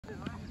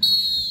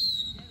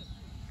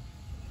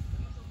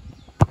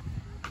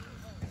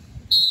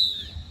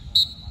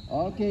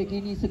Okey,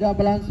 kini sedang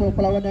berlangsung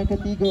perlawanan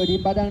ketiga di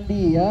padang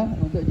D ya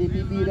untuk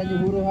JPB dan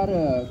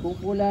Huru-Hara.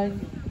 Kumpulan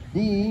D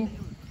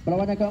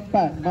perlawanan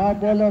keempat,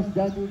 Marbolos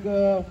dan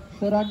juga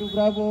Serandu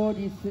Bravo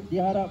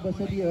diharap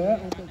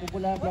bersedia untuk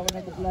kumpulan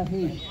perlawanan kumpulan H.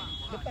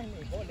 Depan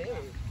ni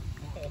boleh.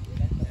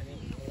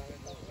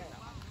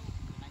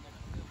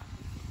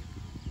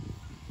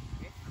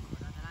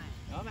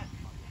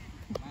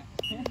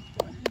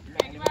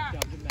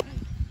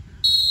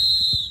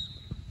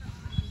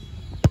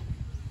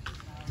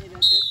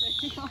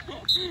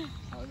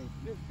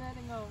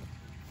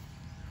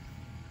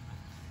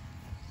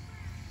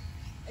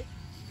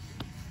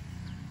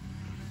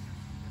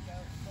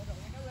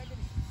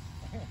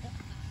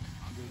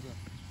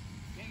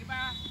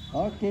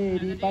 Okey,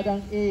 di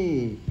padang A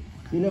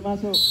sila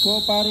masuk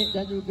Koparik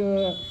dan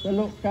juga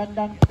Teluk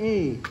Kandang A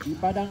di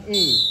padang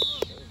A.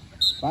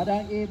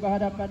 Padang A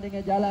berhadapan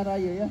dengan jalan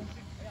raya ya.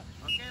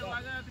 Okey,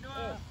 warga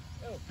kedua.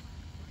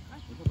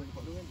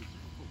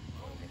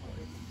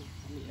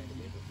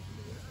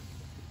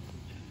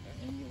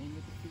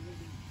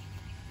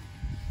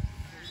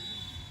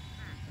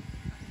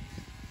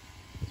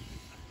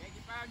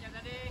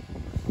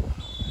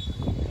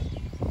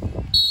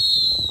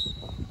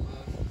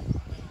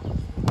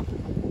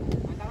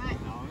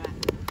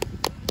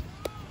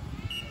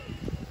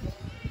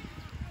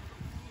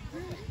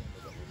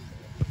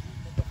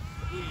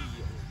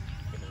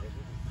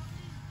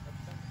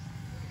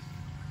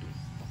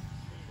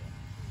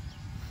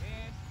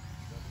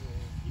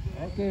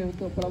 Okey,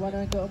 untuk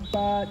perlawanan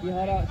keempat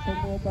diharap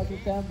semua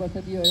pasukan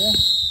bersedia ya.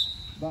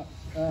 Sebab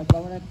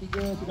perlawanan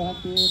ketiga sudah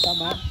hampir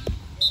tamat.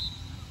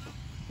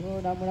 So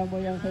nama-nama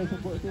yang saya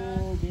sebut tu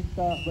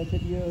minta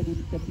bersedia di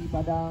tepi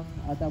padang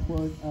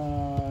ataupun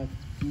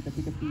di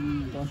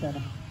tepi-tepi kawasan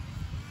lah.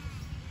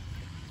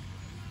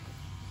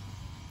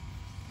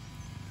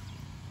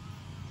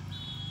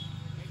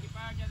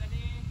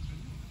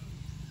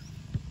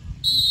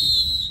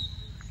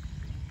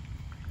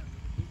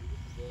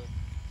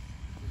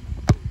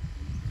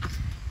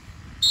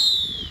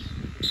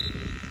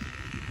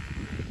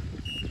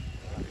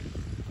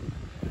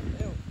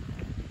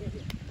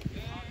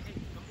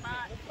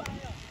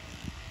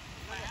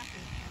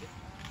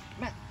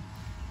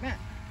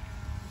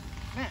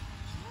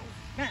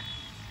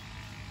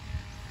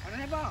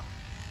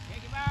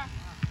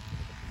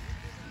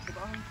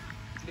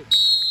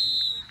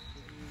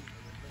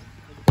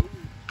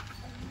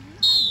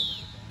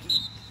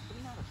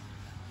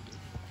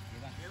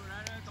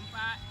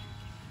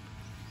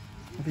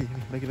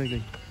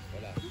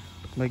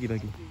 Bagi.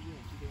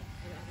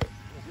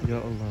 Ya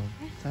Allah.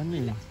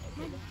 Sana.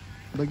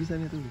 Bagi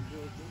sana tu.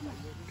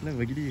 Kenapa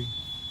bagi dia?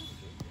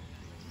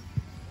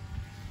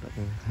 Tak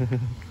tahu.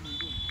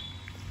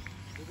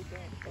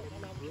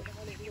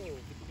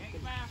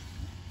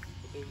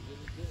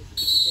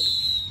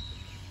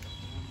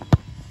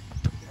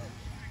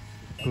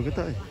 Gol ke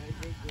tak?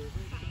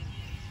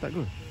 Tak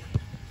gol.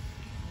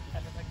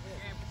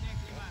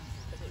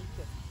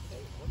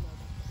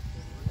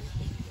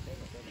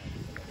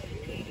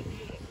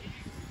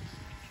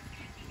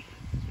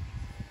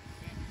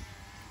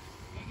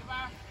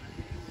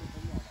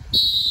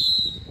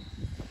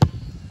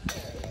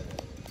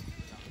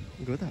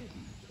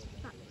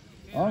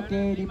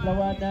 Okey, di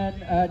perlawanan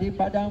di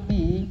padang B,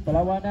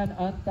 perlawanan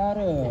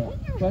antara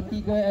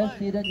Pertiga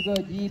FC dan juga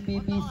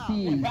GPBC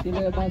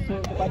sila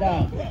masuk ke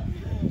padang.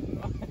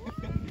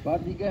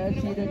 Pertiga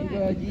FC dan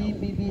juga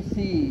GPBC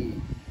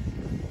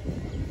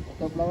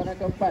untuk perlawanan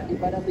keempat di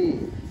padang B.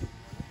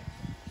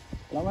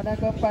 Perlawanan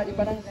keempat di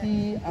padang C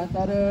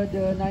antara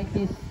The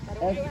 90s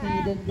FC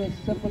dan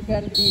juga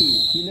Pekan D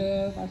sila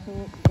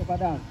masuk ke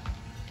padang.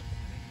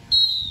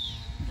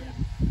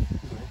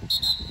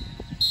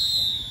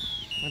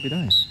 Tapi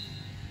dah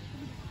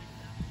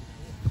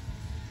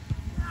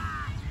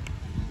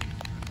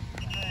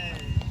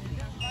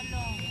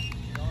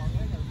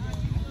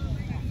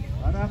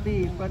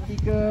Arabi,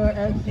 Pertiga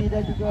FC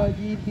dan juga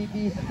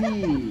GPBC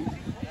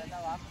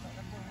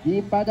di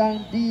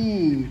padang D,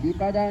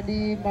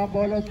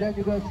 Marbolos dan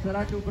juga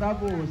Serandu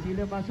Bravo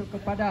sila masuk ke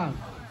padang.